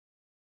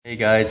Hey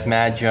guys,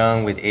 Matt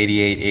Young with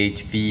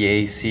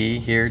 88HVAC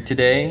here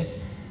today.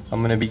 I'm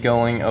going to be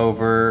going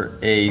over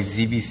a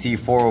ZBC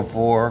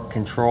 404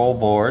 control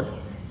board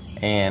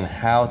and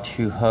how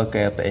to hook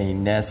up a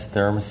Nest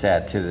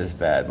thermostat to this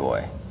bad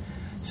boy.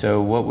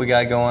 So what we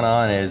got going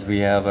on is we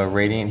have a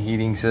radiant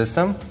heating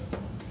system,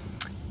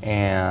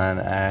 and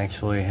I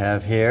actually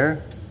have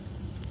here,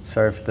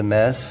 sorry for the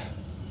mess,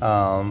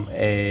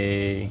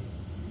 a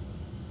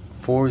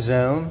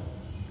 4-zone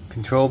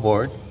control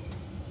board.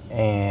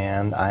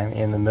 And I'm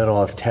in the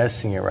middle of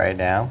testing it right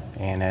now,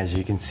 and as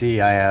you can see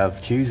I have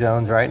 2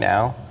 zones right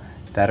now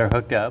that are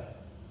hooked up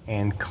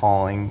and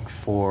calling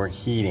for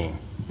heating.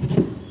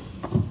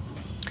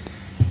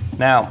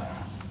 Now,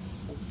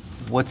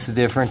 what's the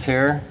difference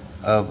here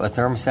of a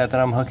thermostat that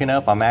I'm hooking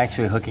up? I'm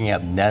actually hooking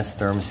up Nest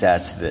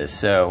thermostats to this.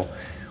 So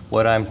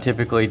what I'm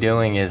typically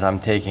doing is I'm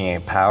taking a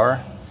power,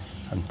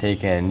 I'm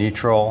taking a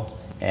neutral,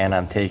 and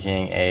I'm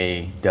taking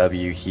a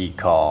W heat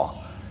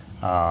call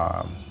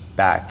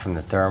back from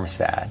the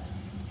thermostat.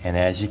 And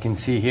as you can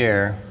see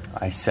here,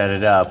 I set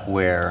it up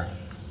where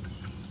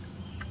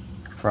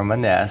from a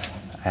Nest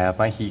I have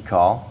my heat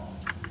call,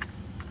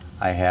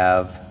 I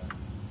have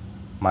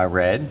my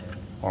red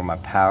or my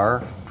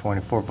power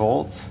 24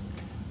 volts,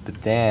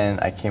 but then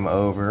I came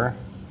over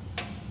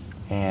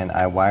and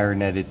I wire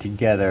netted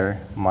together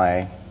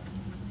my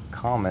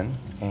common,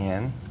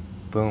 and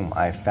boom,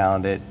 I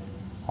found it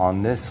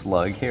on this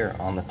lug here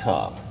on the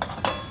top.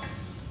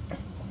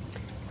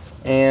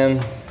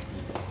 And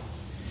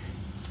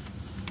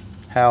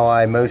how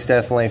I most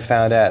definitely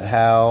found out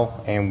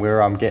how and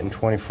where I'm getting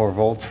 24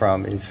 volts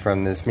from is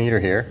from this meter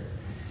here.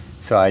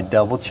 So I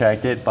double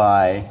checked it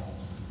by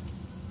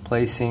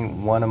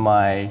placing one of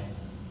my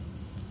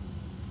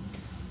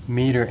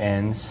meter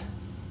ends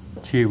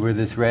to where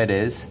this red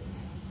is,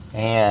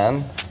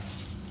 and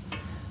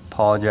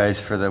apologize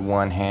for the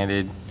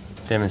one-handed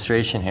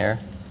demonstration here,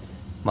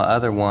 my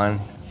other one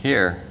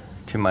here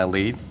to my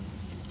lead,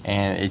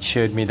 and it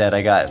showed me that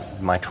I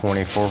got my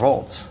 24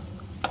 volts.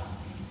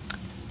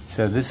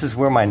 So this is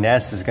where my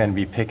Nest is going to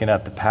be picking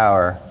up the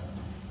power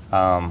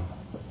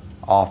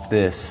off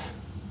this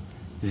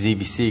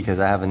ZBC, because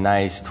I have a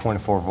nice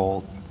 24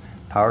 volt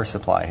power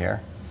supply here.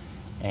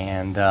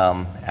 And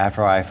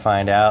after I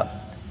find out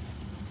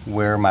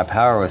where my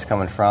power was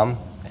coming from,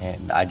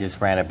 and I just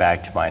ran it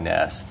back to my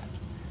Nest.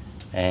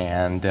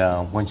 And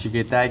once you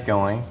get that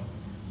going,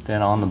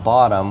 then on the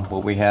bottom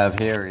what we have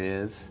here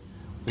is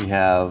we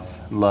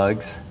have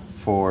lugs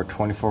for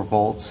 24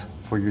 volts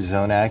for your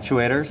zone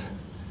actuators.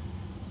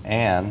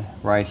 And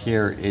right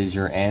here is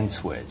your end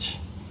switch.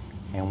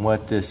 And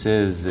what this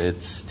is,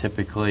 it's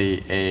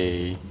typically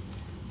a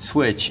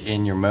switch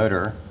in your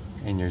motor,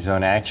 in your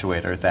zone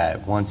actuator,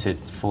 that once it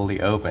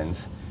fully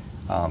opens,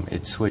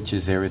 it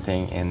switches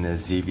everything in the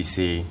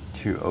ZBC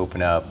to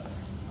open up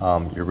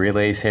your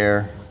relays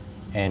here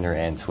and your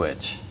end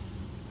switch.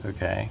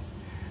 Okay,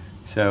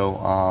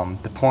 so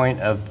the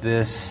point of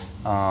this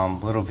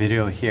little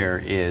video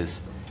here is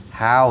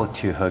how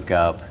to hook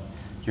up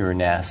your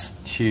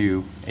Nest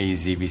to a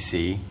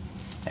ZBC.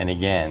 And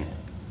again,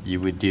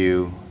 you would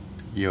do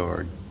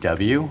your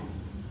W,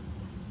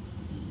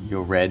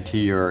 your red to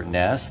your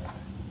Nest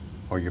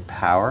or your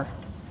power,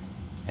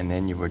 and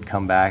then you would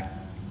come back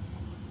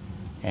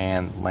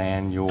and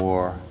land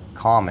your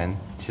common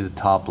to the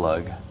top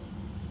lug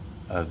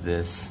of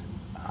this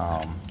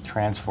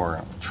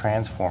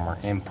transformer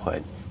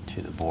input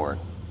to the board.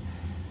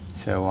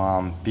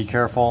 So be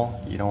careful,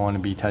 you don't want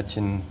to be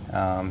touching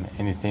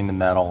anything to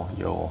metal.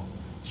 You'll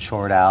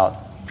short out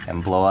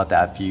and blow out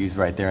that fuse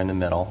right there in the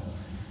middle.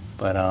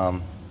 But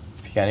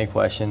if you got any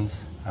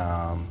questions,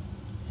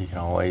 you can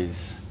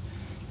always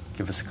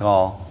give us a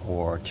call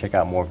or check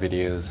out more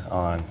videos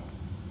on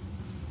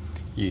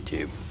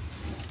YouTube.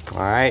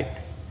 Alright,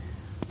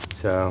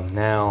 so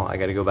now I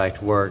got to go back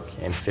to work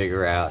and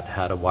figure out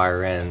how to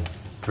wire in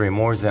 3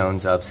 more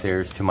zones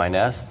upstairs to my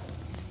Nest,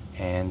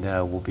 and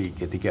we'll be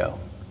good to go.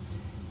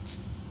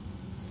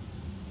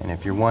 And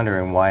if you're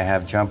wondering why I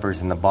have jumpers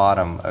in the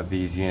bottom of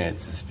these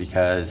units, it's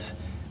because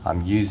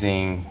I'm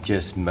using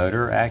just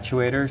motor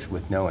actuators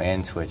with no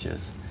end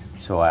switches.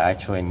 So I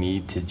actually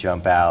need to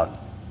jump out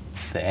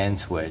the end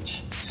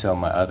switch so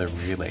my other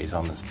relays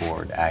on this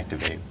board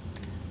activate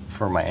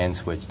for my end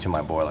switch to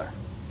my boiler.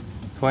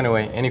 So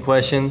anyway, any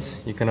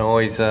questions, you can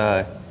always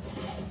go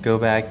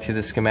back to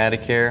the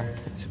schematic here.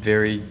 It's a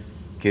very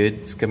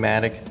good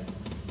schematic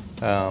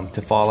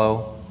to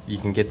follow. You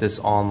can get this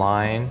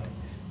online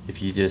if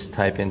you just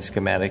type in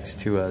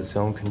schematics to a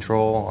zone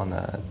control on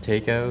the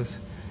Tacos.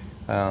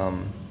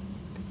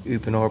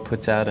 Uponor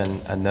puts out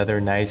another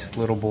nice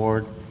little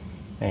board,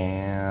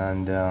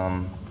 and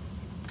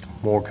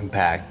more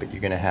compact, but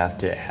you're going to have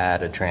to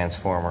add a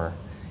transformer,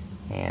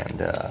 and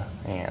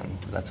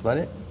that's about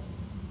it.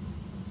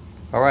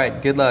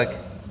 Alright, good luck.